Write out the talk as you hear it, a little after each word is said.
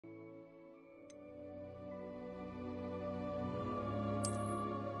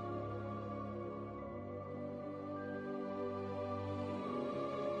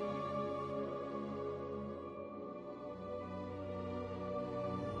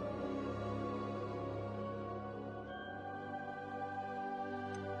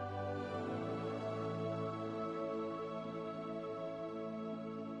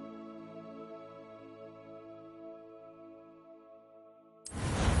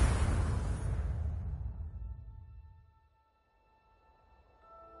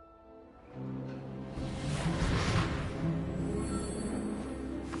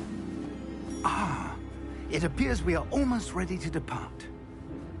It appears we are almost ready to depart.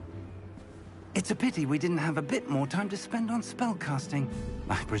 It's a pity we didn't have a bit more time to spend on spellcasting.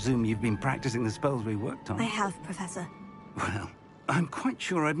 I presume you've been practicing the spells we worked on. I have, Professor. Well, I'm quite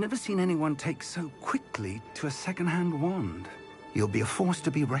sure I've never seen anyone take so quickly to a second-hand wand. You'll be a force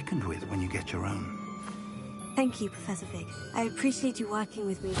to be reckoned with when you get your own. Thank you, Professor Fig. I appreciate you working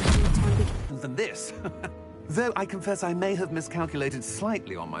with me when the term begins. Than this. Though I confess I may have miscalculated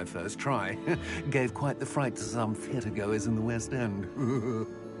slightly on my first try. Gave quite the fright to some theatre-goers in the West End.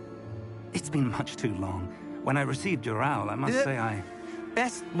 It's been much too long. When I received your owl, I must say I...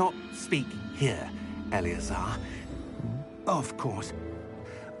 Best not speak here, Eleazar. Of course.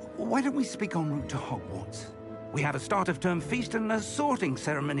 Why don't we speak en route to Hogwarts? We have a start-of-term feast and a sorting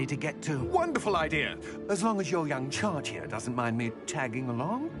ceremony to get to. Wonderful idea! As long as your young charge here doesn't mind me tagging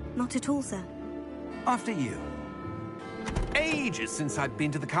along. Not at all, sir. After you. Ages since I'd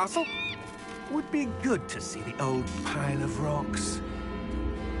been to the castle. Would be good to see the old pile of rocks.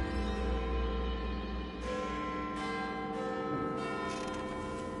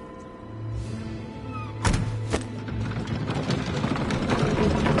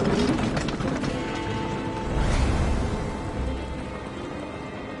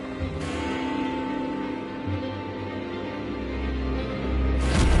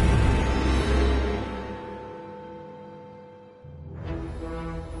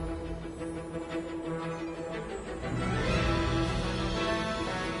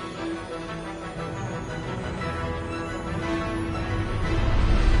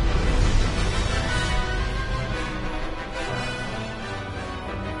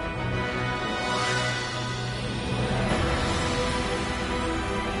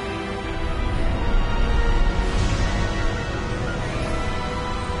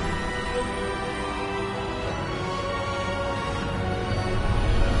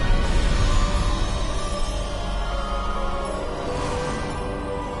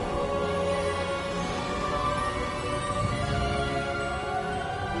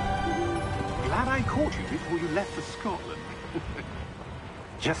 I caught you before you left for Scotland.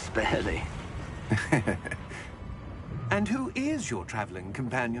 Just barely. And who is your traveling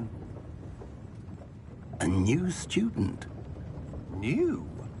companion? A new student. New?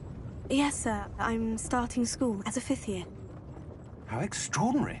 Yes, sir. I'm starting school as a 5th year. How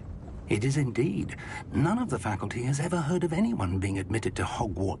extraordinary. It is indeed. None of the faculty has ever heard of anyone being admitted to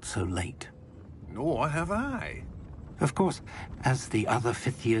Hogwarts so late. Nor have I. Of course, as the other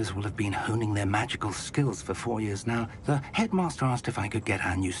 5th years will have been honing their magical skills for 4 years now, the headmaster asked if I could get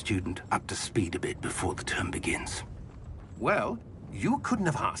our new student up to speed a bit before the term begins. Well, you couldn't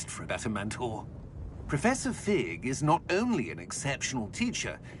have asked for a better mentor. Professor Fig is not only an exceptional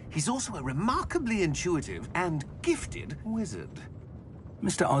teacher, he's also a remarkably intuitive and gifted wizard.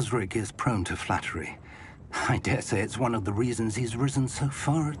 Mr. Osric is prone to flattery. I dare say it's one of the reasons he's risen so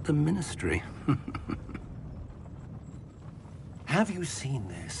far at the Ministry. Have you seen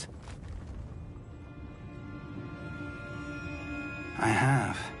this? I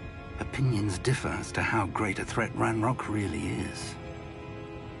have. Opinions differ as to how great a threat Ranrock really is.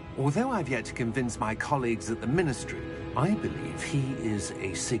 Although I've yet to convince my colleagues at the Ministry, I believe he is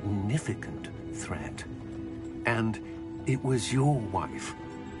a significant threat. And it was your wife,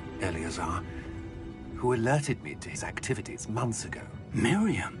 Eleazar, who alerted me to his activities months ago.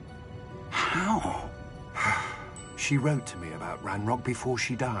 Miriam? How? She wrote to me about Ranrock before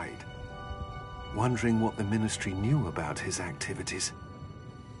she died, wondering what the Ministry knew about his activities.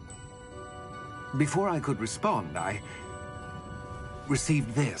 Before I could respond, I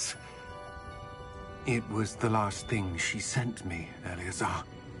received this. It was the last thing she sent me, Eleazar.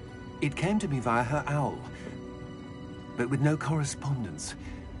 It came to me via her owl, but with no correspondence.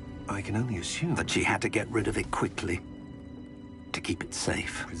 I can only assume that she had to get rid of it quickly, to keep it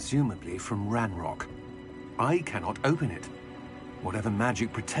safe. Presumably from Ranrock. I cannot open it. Whatever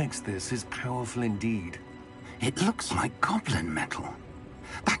magic protects this is powerful indeed. It looks like goblin metal.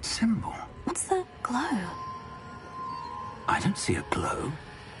 That symbol. What's the glow? I don't see a glow.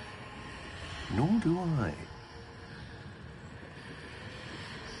 Nor do I.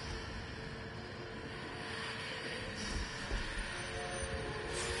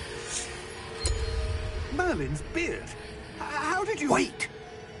 Merlin's beard. How did you... Wait!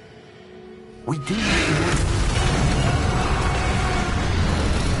 We do...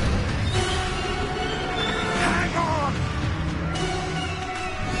 Hang on!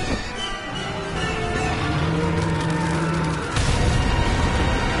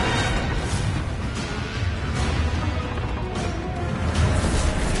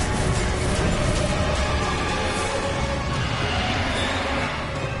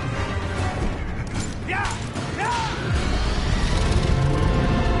 Yeah!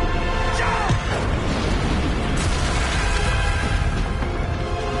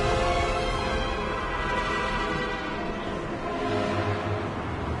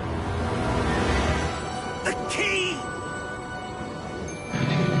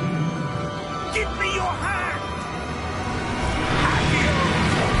 your hand!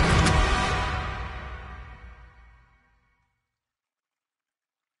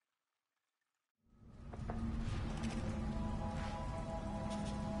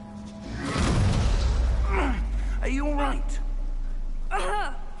 Are you all right?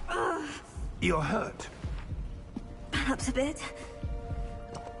 You're hurt. Perhaps a bit.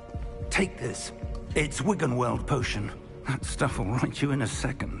 Take this. It's Wiggenweld potion. That stuff will right you in a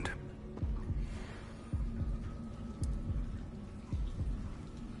second.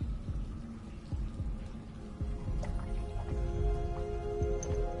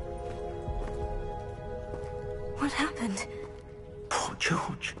 What happened? Poor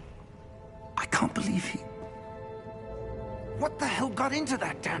George. I can't believe he... What the hell got into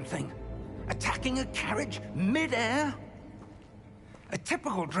that damn thing? Attacking a carriage mid-air? A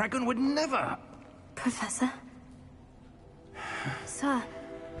typical dragon would never... Professor? Sir,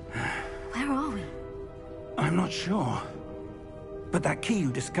 where are we? I'm not sure. But that key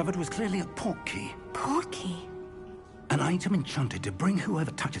you discovered was clearly a port key. Port key? An item enchanted to bring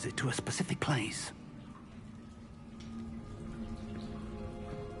whoever touches it to a specific place.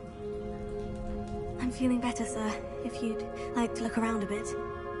 I'm feeling better, sir. If you'd like to look around a bit.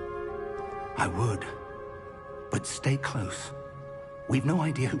 I would. But stay close. We've no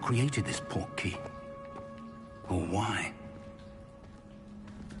idea who created this port key. Or why.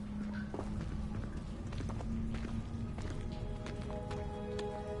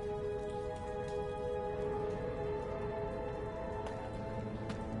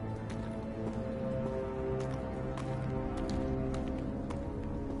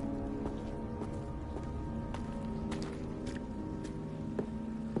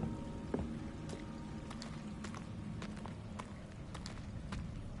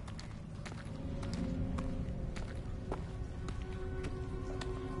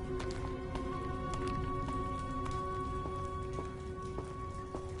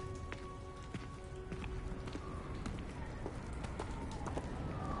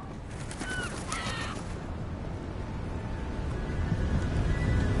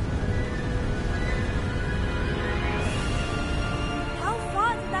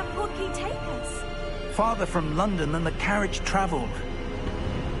 Farther from London than the carriage travelled.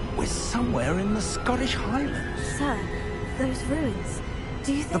 We're somewhere in the Scottish Highlands. Sir, those ruins.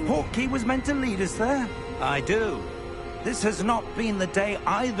 Do you think... The port key was meant to lead us there? I do. This has not been the day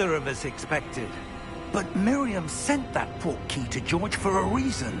either of us expected. But Miriam sent that port key to George for a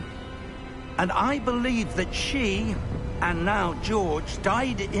reason. And I believe that she, and now George,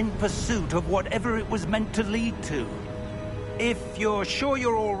 died in pursuit of whatever it was meant to lead to. If you're sure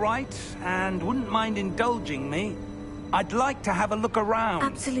you're all right, and wouldn't mind indulging me, I'd like to have a look around.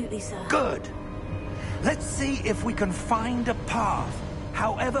 Absolutely, sir. Good. Let's see if we can find a path,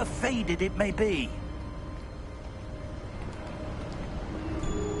 however faded it may be.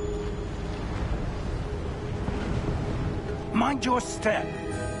 Mind your step.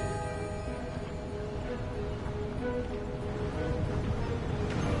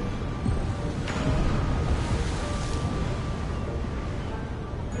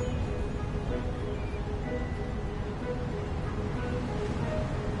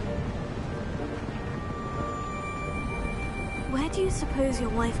 Where do you suppose your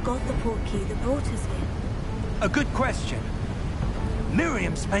wife got the port key that brought us here? A good question.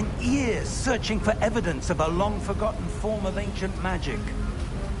 Miriam spent years searching for evidence of a long-forgotten form of ancient magic.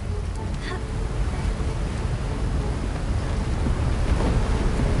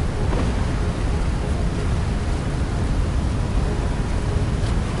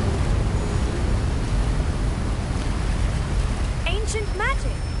 Ancient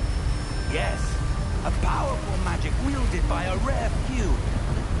magic? Yes. A powerful magic wielded by a rare few.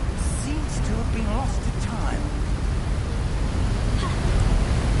 Seems to have been lost to time.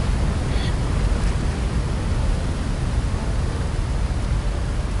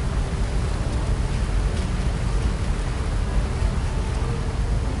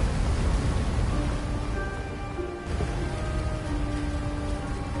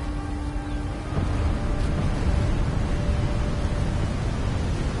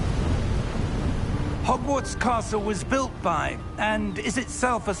 Hogwarts Castle was built by, and is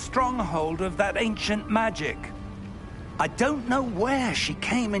itself a stronghold of that ancient magic. I don't know where she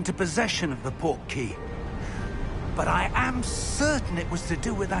came into possession of the port key, but I am certain it was to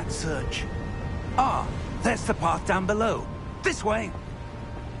do with that search. Ah, there's the path down below. This way.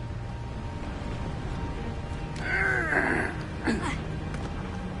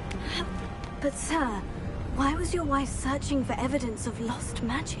 But sir, why was your wife searching for evidence of lost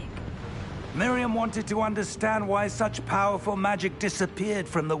magic? Miriam wanted to understand why such powerful magic disappeared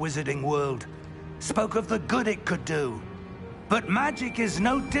from the wizarding world. spoke of the good it could do. But magic is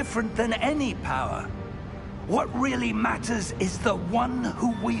no different than any power. What really matters is the one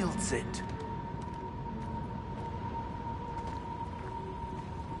who wields it.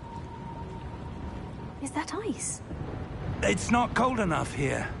 Is that ice? It's not cold enough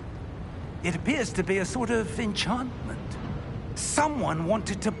here. It appears to be a sort of enchantment. Someone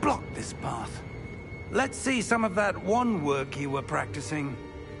wanted to block this path. Let's see some of that wand work you were practicing.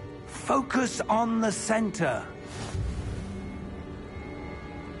 Focus on the center.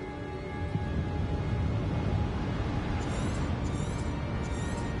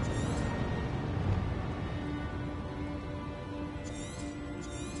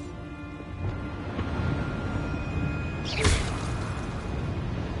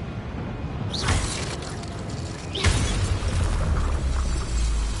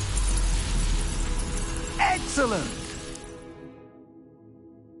 Excellent!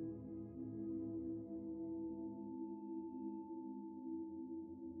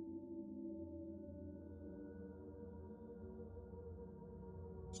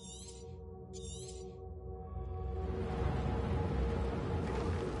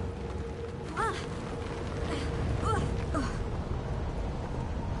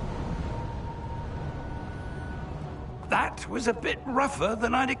 That was a bit rougher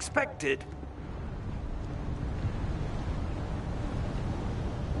than I'd expected.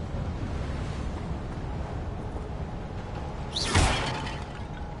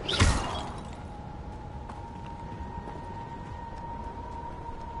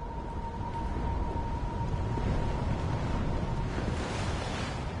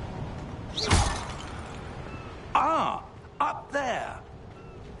 Ah, up there.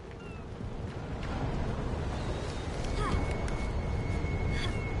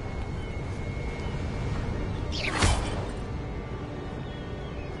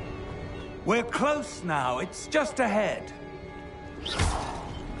 We're close now. It's just ahead.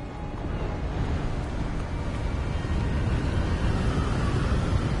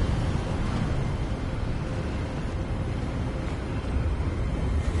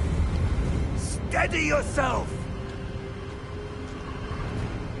 Steady yourself!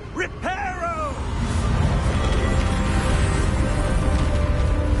 Reparo!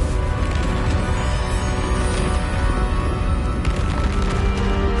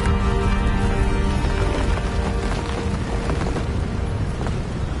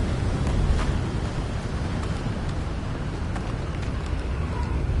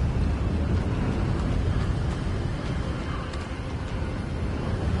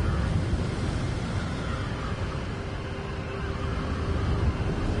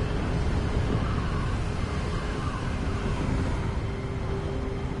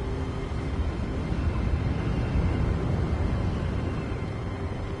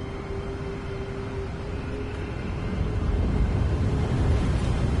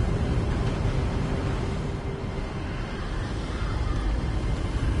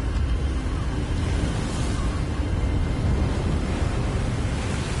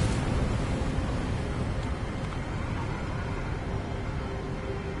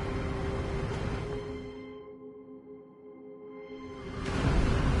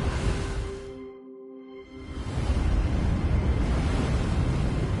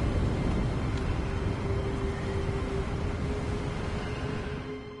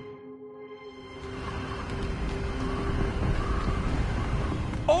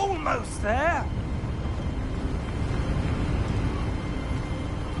 Almost there.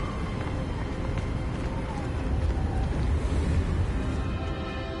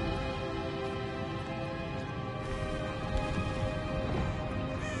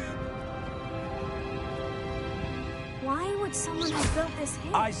 Why would someone have built this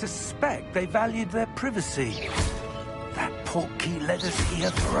here? I suspect they valued their privacy. That portkey led us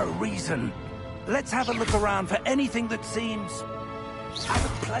here for a reason. Let's have a look around for anything that seems out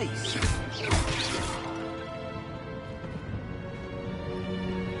of place.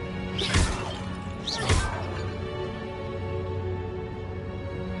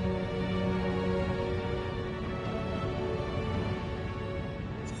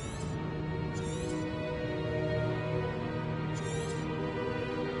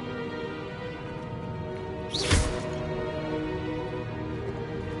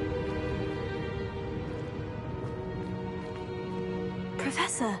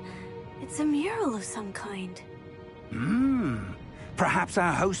 Professor, it's a mural of some kind. Perhaps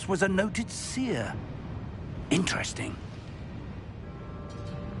our host was a noted seer. Interesting.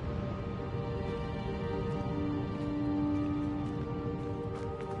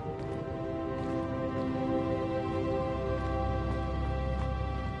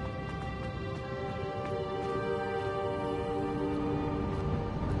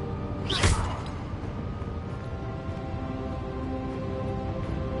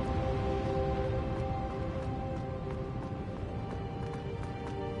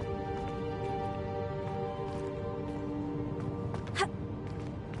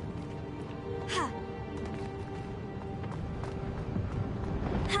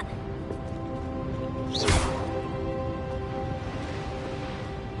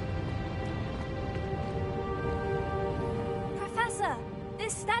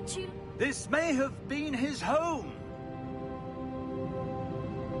 this statue? This may have been his home.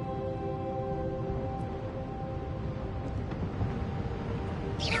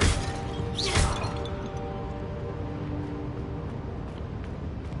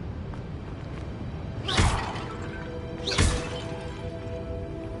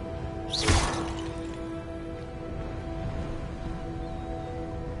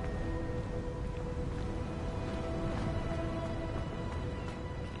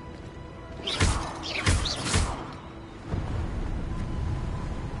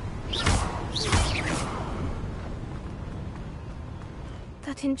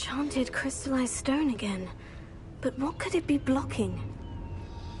 That enchanted crystallized stone again. But what could it be blocking?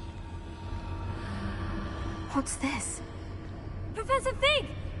 What's this? Professor Fig!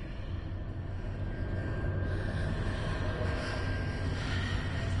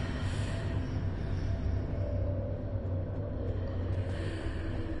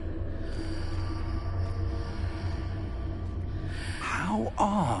 How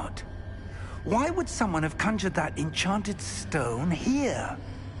odd. Why would someone have conjured that enchanted stone here?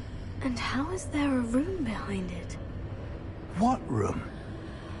 And how is there a room behind it? What room?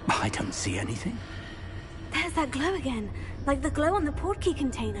 I don't see anything. There's that glow again, like the glow on the portkey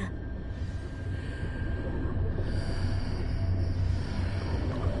container.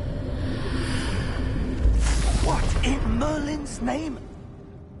 What in Merlin's name?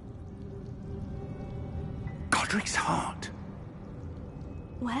 Godric's heart.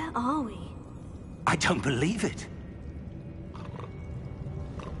 Where are we? I don't believe it.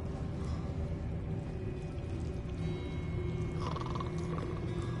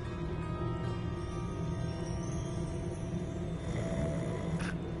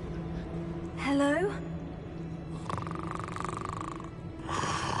 Hello?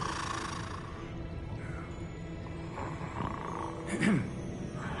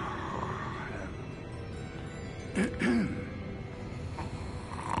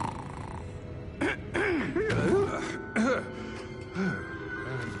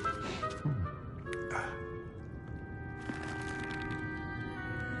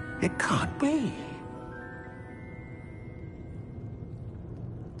 It can't be.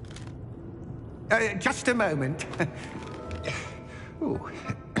 Just a moment. Oh.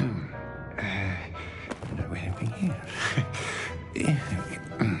 No, anything here.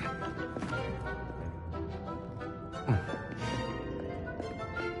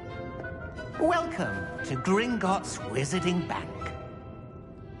 Welcome to Gringotts Wizarding Bank.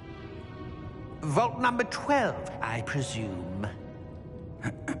 Vault number 12, I presume.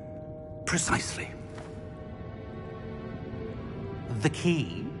 Precisely. The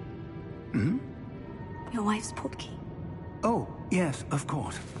key? Hmm? Your wife's portkey. Oh, yes, of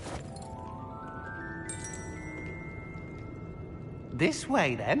course. This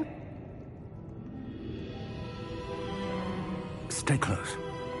way, then. Stay close.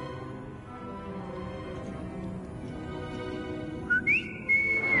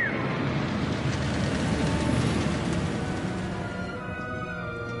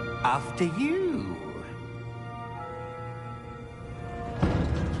 After you.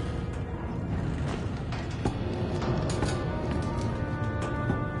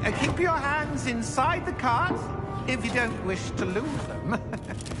 Keep your hands inside the cart if you don't wish to lose them.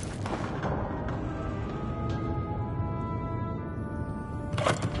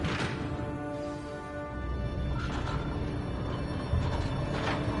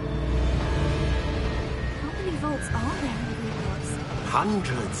 How many vaults are there in Gringotts?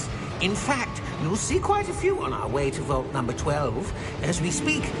 Hundreds. In fact, you'll see quite a few on our way to vault number 12. As we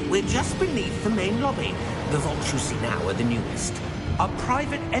speak, we're just beneath the main lobby. The vaults you see now are the newest. Are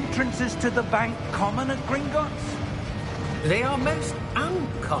private entrances to the bank common at Gringotts? They are most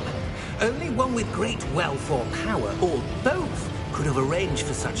uncommon. Only one with great wealth or power, or both, could have arranged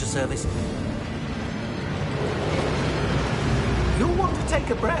for such a service. You'll want to take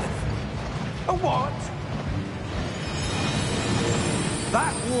a breath. A what?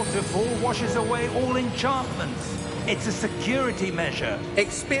 That waterfall washes away all enchantments. It's a security measure.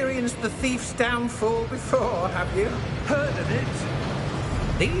 Experienced the thief's downfall before, have you? Heard of it?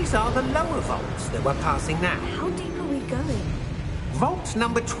 These are the lower vaults that we're passing now. How deep are we going? Vault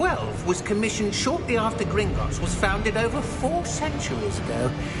number 12 was commissioned shortly after Gringotts was founded over 4 centuries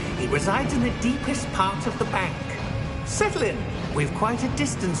ago. It resides in the deepest part of the bank. Settle in. We've quite a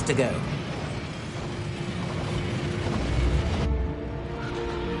distance to go.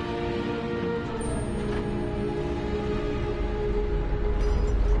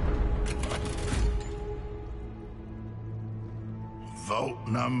 Vault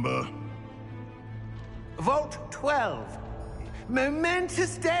number? Vault 12.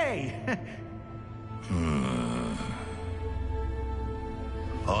 Momentous day!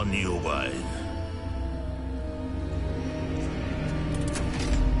 On your way.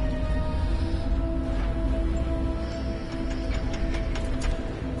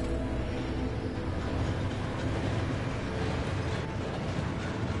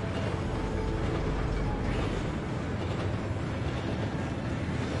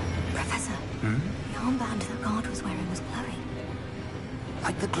 Professor, the armband that guard was wearing was glowing.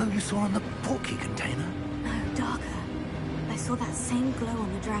 Like the glow you saw on the portkey container? No, darker. I saw that same glow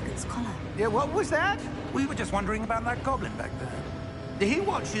on the dragon's collar. Yeah, what was that? We were just wondering about that goblin back there. He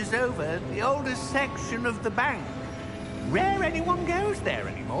watches over the oldest section of the bank. Rare anyone goes there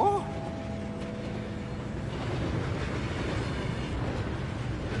anymore.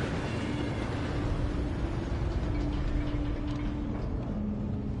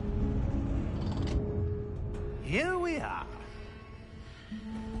 Here we are.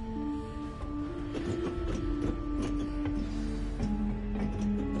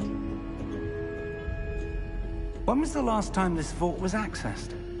 When was the last time this vault was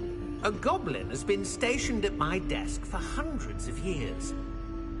accessed? A goblin has been stationed at my desk for hundreds of years.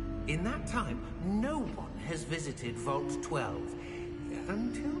 In that time, no one has visited Vault 12.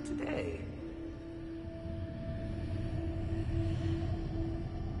 Until today.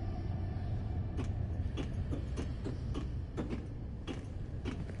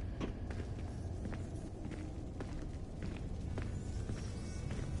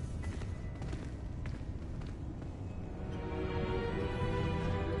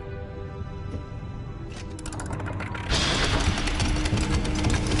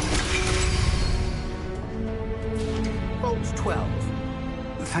 Vault 12.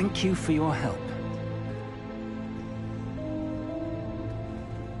 Thank you for your help.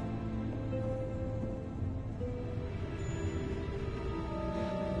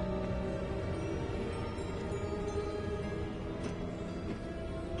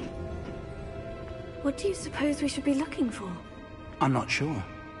 What do you suppose we should be looking for? I'm not sure.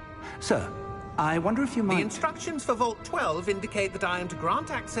 Sir, I wonder if you might... The instructions for Vault 12 indicate that I am to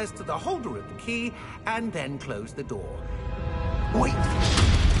grant access to the holder of the key and then close the door. Wait!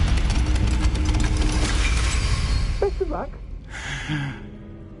 Best of luck.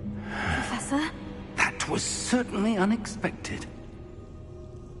 Professor? That was certainly unexpected.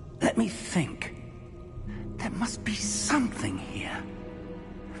 Let me think. There must be something here.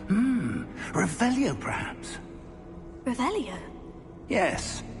 Revelio, perhaps? Revelio?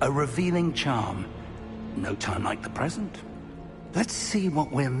 Yes, a revealing charm. No time like the present. Let's see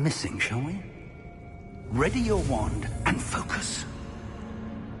what we're missing, shall we? Ready your wand and focus.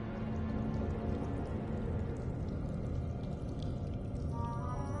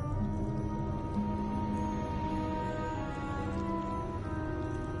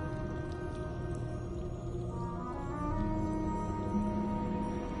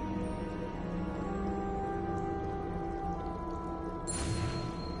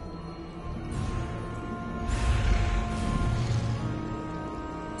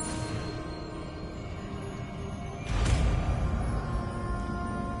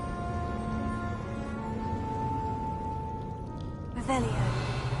 Revelio.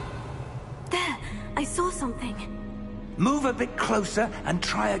 There! I saw something. Move a bit closer and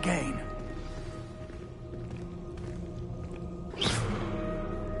try again.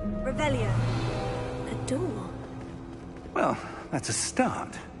 Revelio. A door. Well, that's a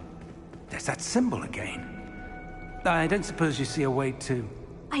start. There's that symbol again. I don't suppose you see a way to...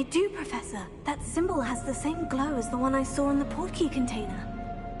 I do, Professor. That symbol has the same glow as the one I saw in the portkey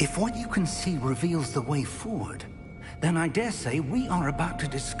container. If what you can see reveals the way forward, then I dare say we are about to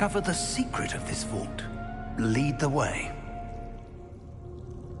discover the secret of this vault. Lead the way.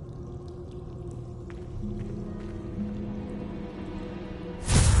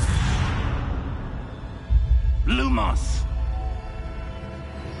 Lumos!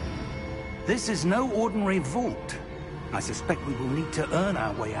 This is no ordinary vault. I suspect we will need to earn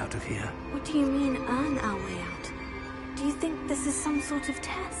our way out of here. What do you mean, earn our way out? Do you think this is some sort of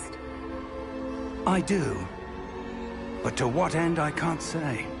test? I do. But to what end, I can't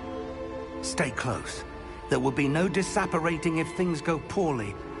say. Stay close. There will be no disapparating if things go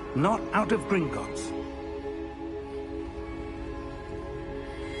poorly. Not out of Gringotts.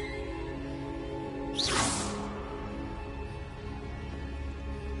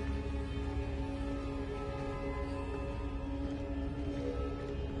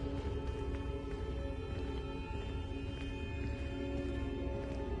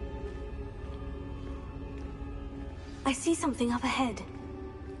 I see something up ahead.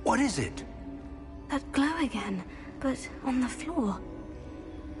 What is it? That glow again.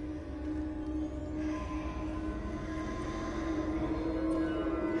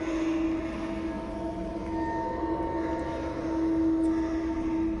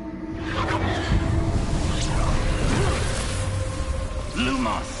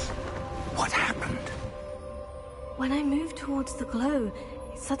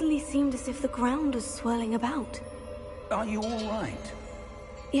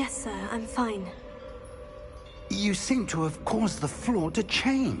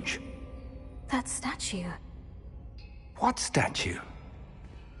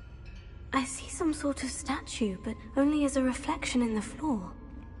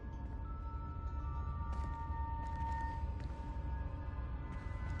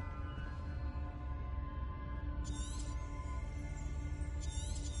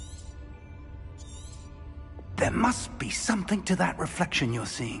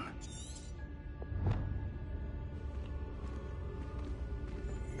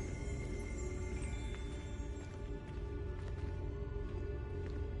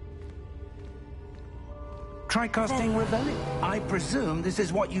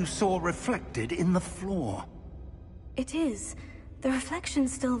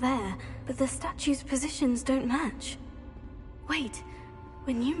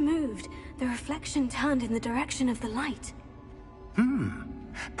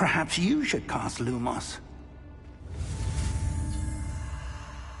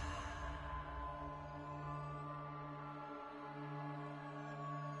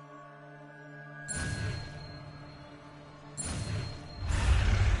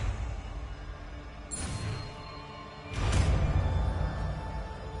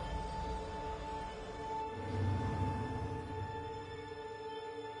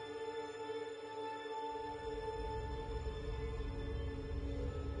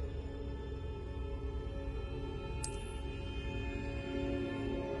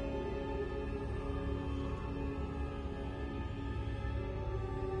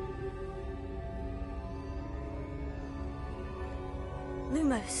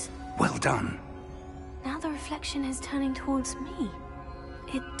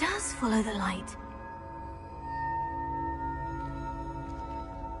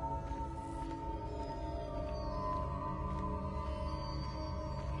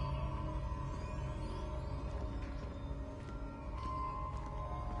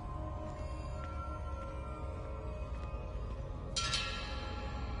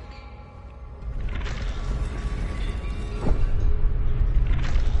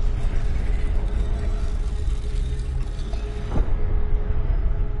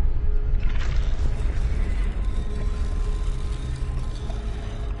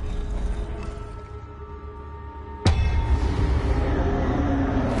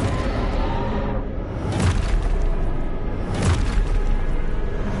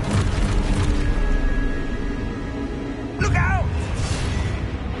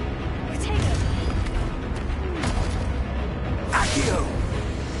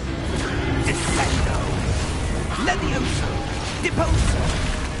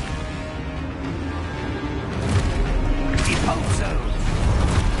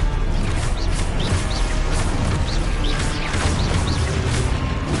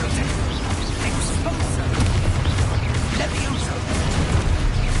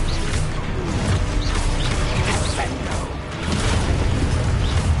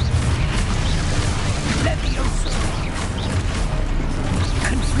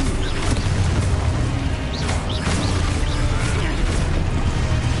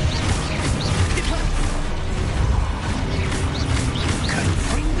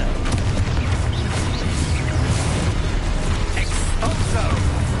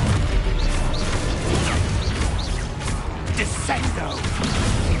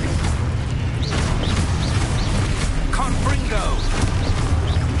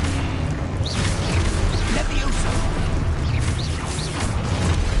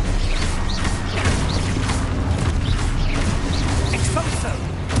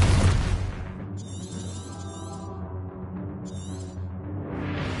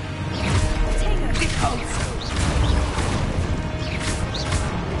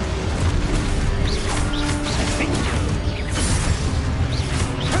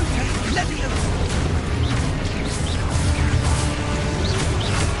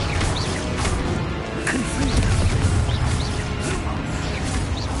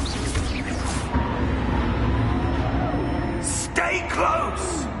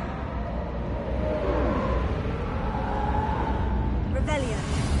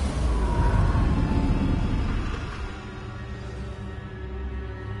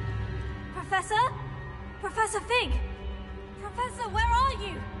 Professor Fig! Professor, where are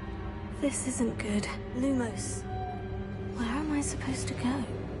you? This isn't good. Lumos, where am I supposed to go?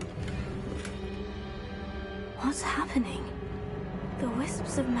 What's happening? The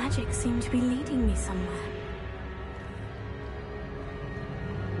wisps of magic seem to be leading me somewhere.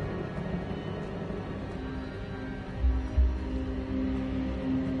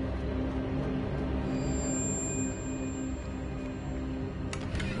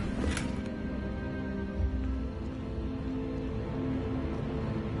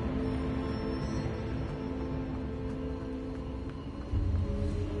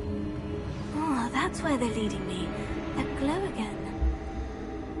 That's where they're leading me. That glow again.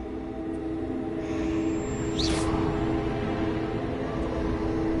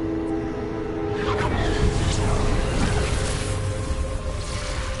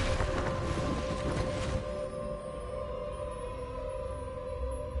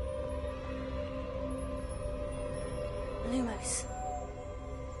 Lumos.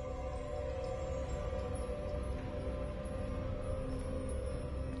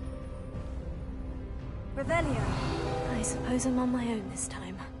 Revelio. I suppose I'm on my own this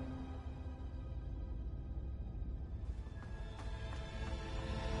time.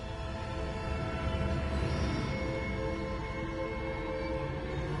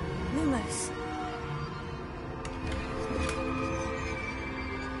 Lumos.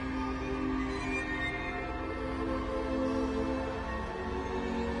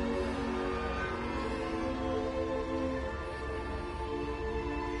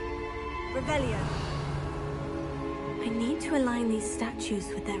 Revelio. I need to align these statues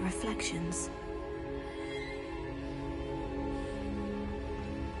with their reflections.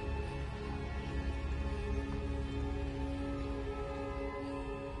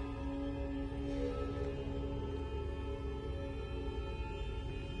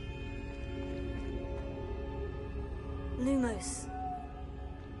 Lumos.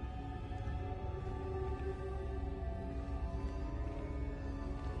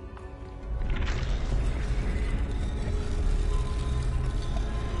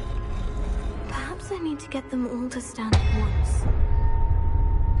 I need to get them all to stand at once.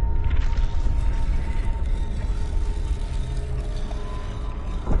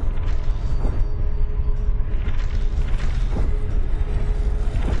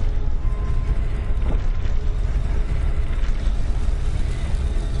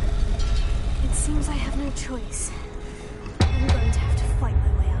 It seems I have no choice. I'm going to have to fight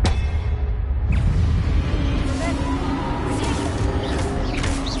my way out of here.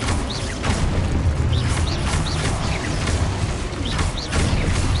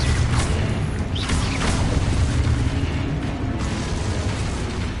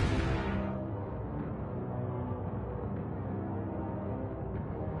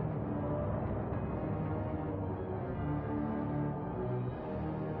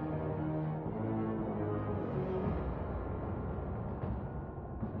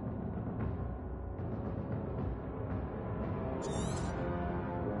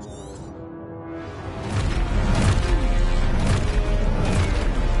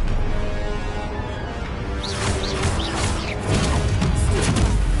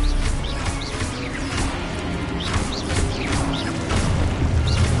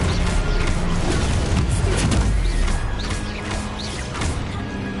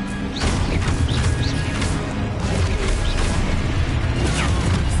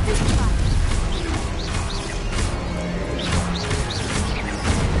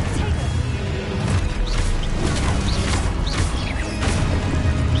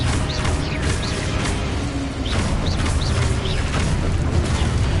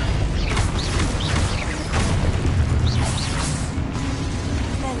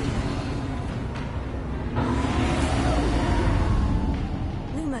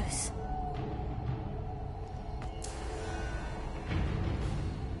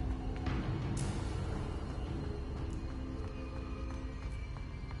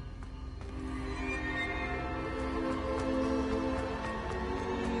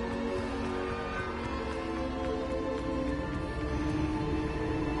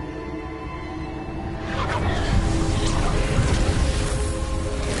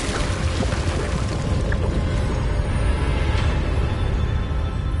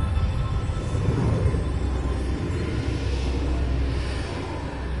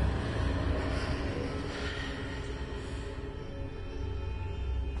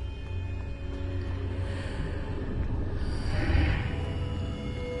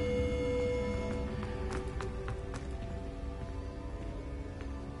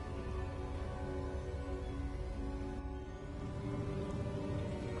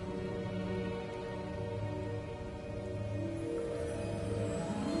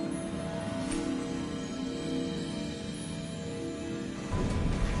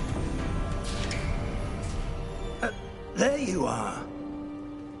 There you are.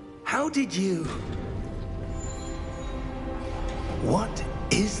 How did you... What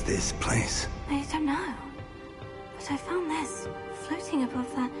is this place? I don't know. But I found this floating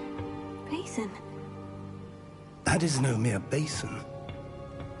above that basin. That is no mere basin.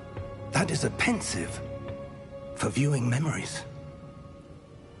 That is a pensive for viewing memories.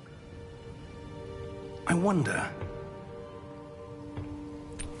 I wonder...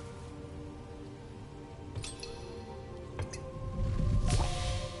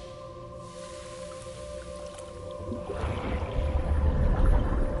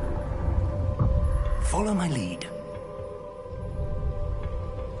 Follow my lead.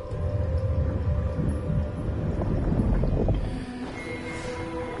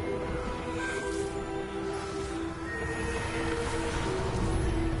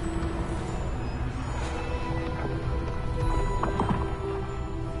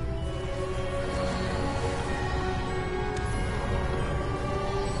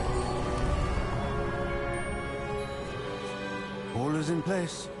 All is in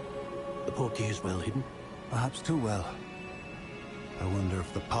place. The portkey is well hidden. Perhaps too well. I wonder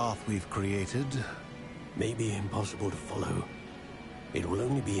if the path we've created... May be impossible to follow. It will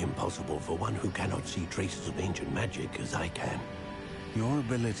only be impossible for one who cannot see traces of ancient magic as I can. Your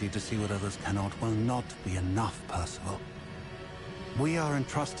ability to see what others cannot will not be enough, Percival. We are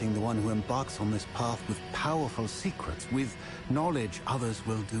entrusting the one who embarks on this path with powerful secrets, with knowledge others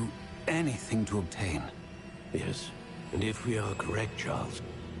will do anything to obtain. Yes, and if we are correct, Charles,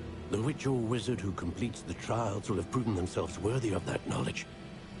 the witch or wizard who completes the trials will have proven themselves worthy of that knowledge,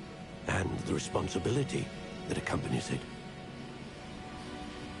 and the responsibility that accompanies it.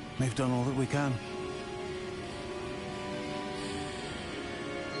 We've done all that we can.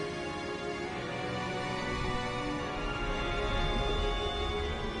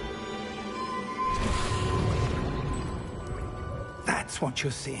 That's what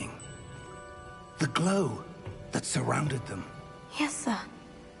you're seeing. The glow that surrounded them. Yes, sir.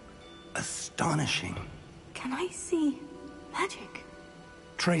 Astonishing. Can I see magic?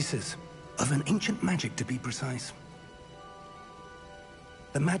 Traces of an ancient magic, to be precise.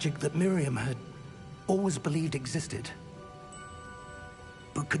 The magic that Miriam had always believed existed,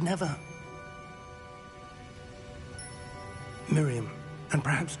 but could never. Miriam, and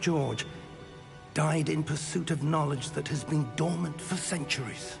perhaps George, died in pursuit of knowledge that has been dormant for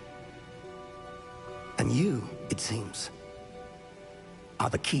centuries. And you, it seems, are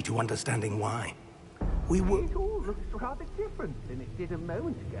the key to understanding why. We were... It all looks rather different than it did a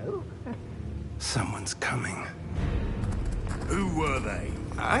moment ago. Someone's coming. Who were they?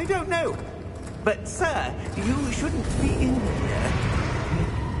 I don't know. But, sir, you shouldn't be in here.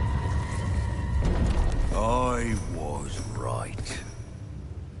 I was right.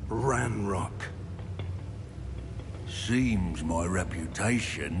 Ranrock. Seems my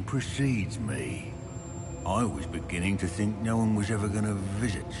reputation precedes me. I was beginning to think no one was ever going to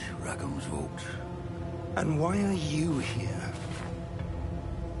visit Rackham's vault. And why are you here?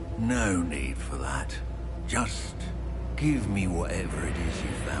 No need for that. Just give me whatever it is you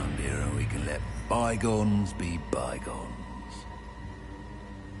found here and we can let bygones be bygones.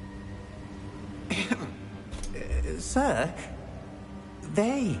 Sir,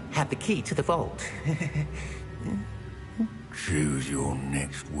 they have the key to the vault. Choose your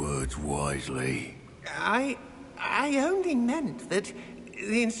next words wisely. I only meant that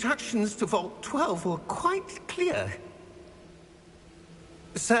the instructions to Vault 12 were quite clear.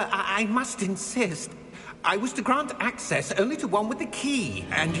 Sir, I must insist. I was to grant access only to one with the key,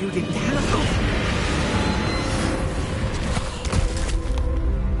 and you didn't have...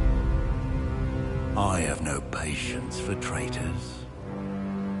 I have no patience for traitors.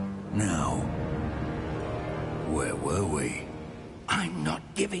 Now, where were we? I'm not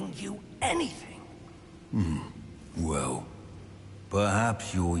giving you anything. Well,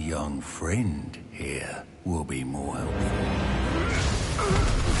 perhaps your young friend here will be more helpful.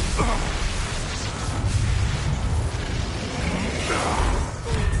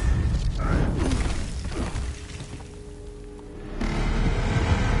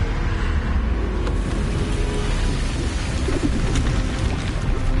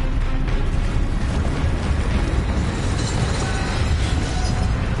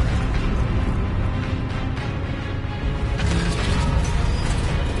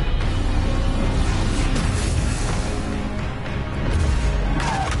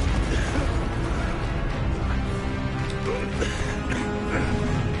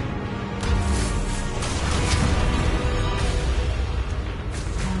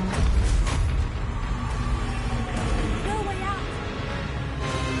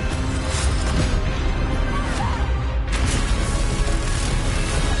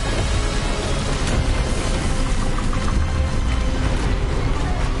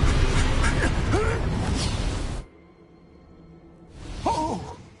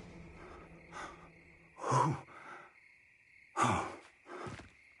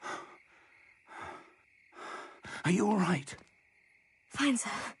 Are you all right? Fine, sir.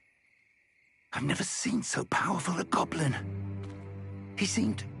 I've never seen so powerful a goblin. He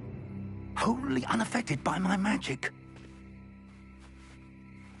seemed wholly unaffected by my magic.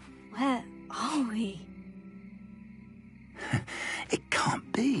 Where are we? It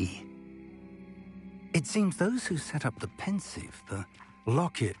can't be. It seems those who set up the pensive, the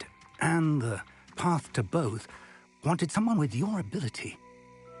locket, and the path to both wanted someone with your ability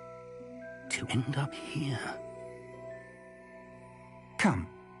to end up here. Come.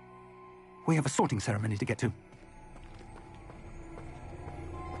 We have a sorting ceremony to get to.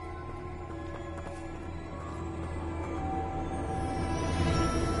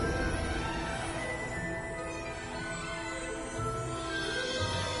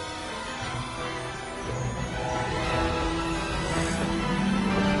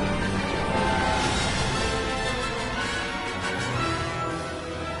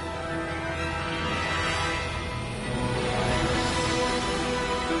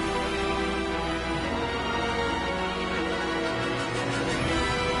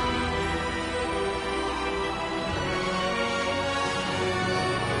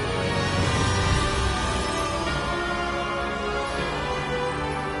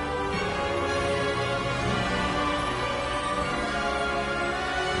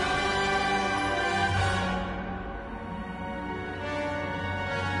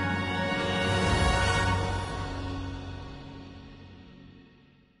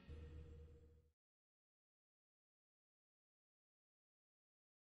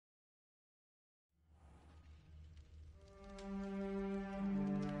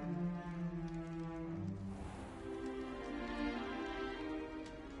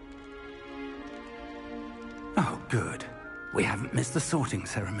 Oh, good. We haven't missed the sorting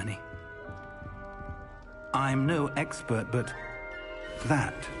ceremony. I'm no expert, but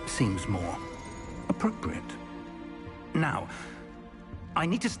that seems more appropriate. Now, I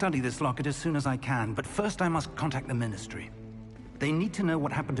need to study this locket as soon as I can, but first I must contact the Ministry. They need to know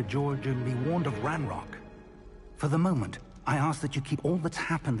what happened to George and be warned of Ranrock. For the moment, I ask that you keep all that's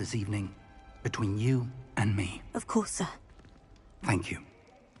happened this evening between you and me. Of course, sir. Thank you.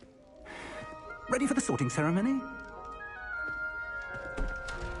 Ready for the sorting ceremony?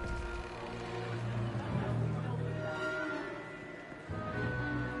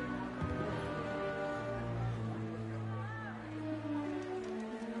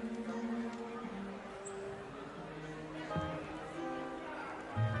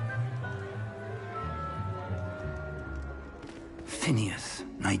 Phineas,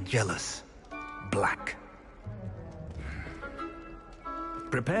 Nigellus, Black.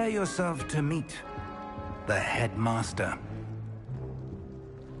 Prepare yourself to meet the headmaster.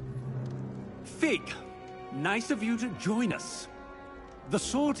 Fig, nice of you to join us. The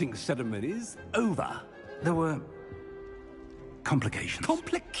sorting ceremony's over. There were complications.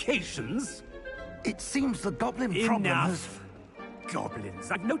 Complications? It seems the goblin problem has... Enough!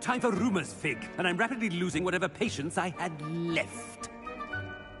 Goblins. I've no time for rumors, Fig, and I'm rapidly losing whatever patience I had left.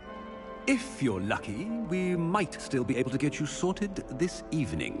 If you're lucky, we might still be able to get you sorted this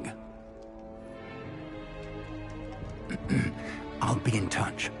evening. I'll be in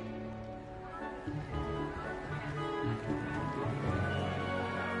touch.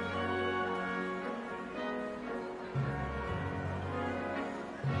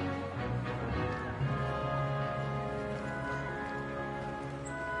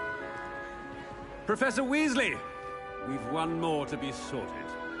 Professor Weasley, we've one more to be sorted.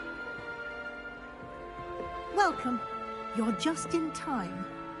 Welcome. You're just in time.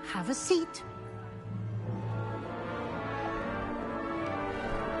 Have a seat.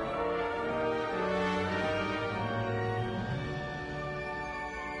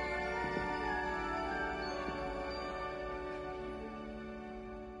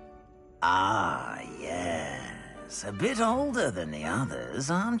 Ah, yes. A bit older than the others,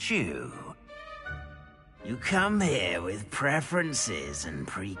 aren't you? You come here with preferences and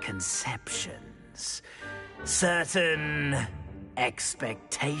preconceptions. Certain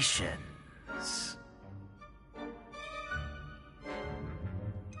expectations.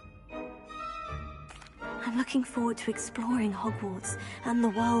 I'm looking forward to exploring Hogwarts and the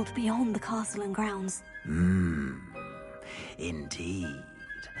world beyond the castle and grounds. Indeed.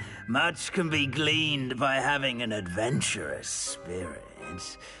 Much can be gleaned by having an adventurous spirit.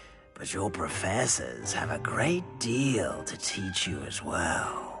 But your professors have a great deal to teach you as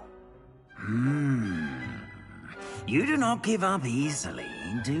well. You do not give up easily,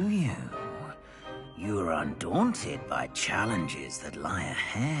 do you? You are undaunted by challenges that lie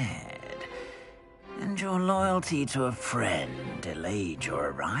ahead. And your loyalty to a friend delayed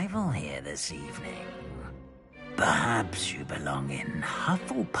your arrival here this evening. Perhaps you belong in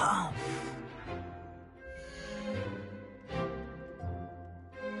Hufflepuff.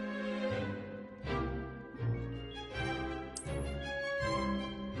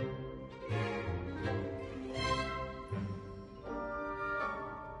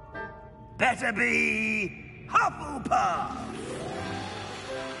 Better be Hufflepuff!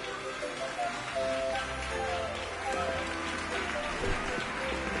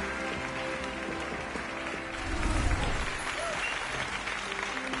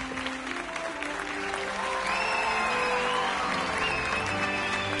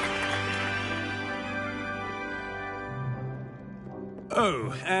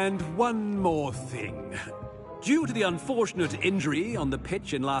 Oh, and one more thing. Due to the unfortunate injury on the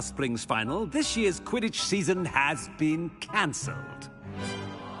pitch in last spring's final, this year's Quidditch season has been cancelled.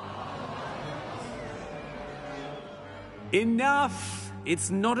 Enough! It's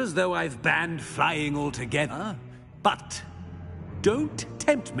not as though I've banned flying altogether. But don't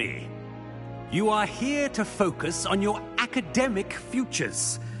tempt me. You are here to focus on your academic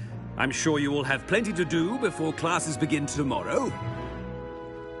futures. I'm sure you will have plenty to do before classes begin tomorrow.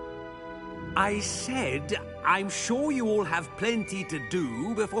 I said, I'm sure you all have plenty to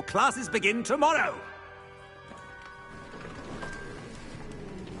do before classes begin tomorrow.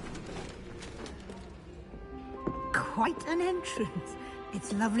 Quite an entrance.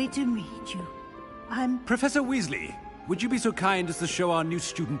 It's lovely to meet you. I'm... Professor Weasley, would you be so kind as to show our new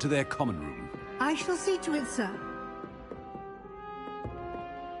student to their common room? I shall see to it, sir.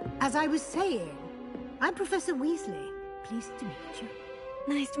 As I was saying, I'm Professor Weasley. Pleased to meet you.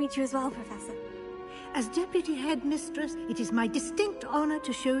 Nice to meet you as well, Professor. As Deputy Headmistress, it is my distinct honor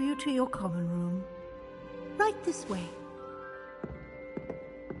to show you to your common room. Right this way.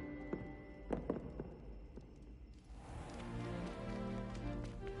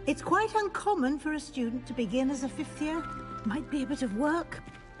 It's quite uncommon for a student to begin as a fifth year. Might be a bit of work,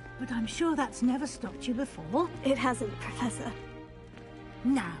 but I'm sure that's never stopped you before. It hasn't, Professor.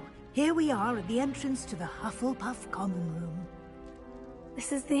 Now, here we are at the entrance to the Hufflepuff common room.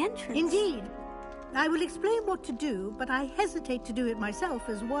 This is the entrance? Indeed. I will explain what to do, but I hesitate to do it myself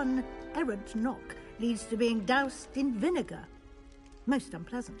as one errant knock leads to being doused in vinegar. Most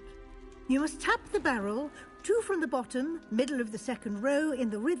unpleasant. You must tap the barrel, 2 from the bottom, middle of the second row, in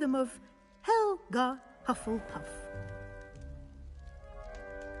the rhythm of Helga Hufflepuff.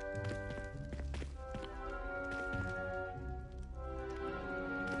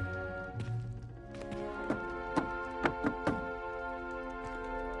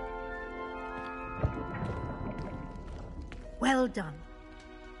 Well done.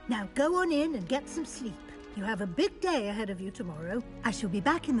 Now go on in and get some sleep. You have a big day ahead of you tomorrow. I shall be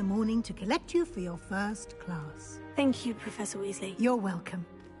back in the morning to collect you for your first class. Thank you, Professor Weasley. You're welcome.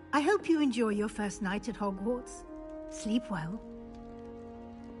 I hope you enjoy your first night at Hogwarts. Sleep well.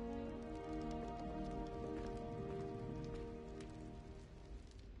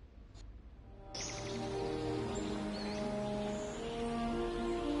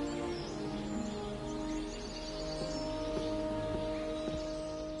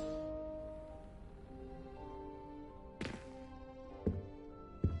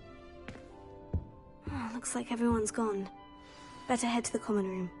 Looks like everyone's gone. Better head to the common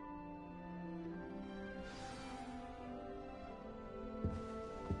room.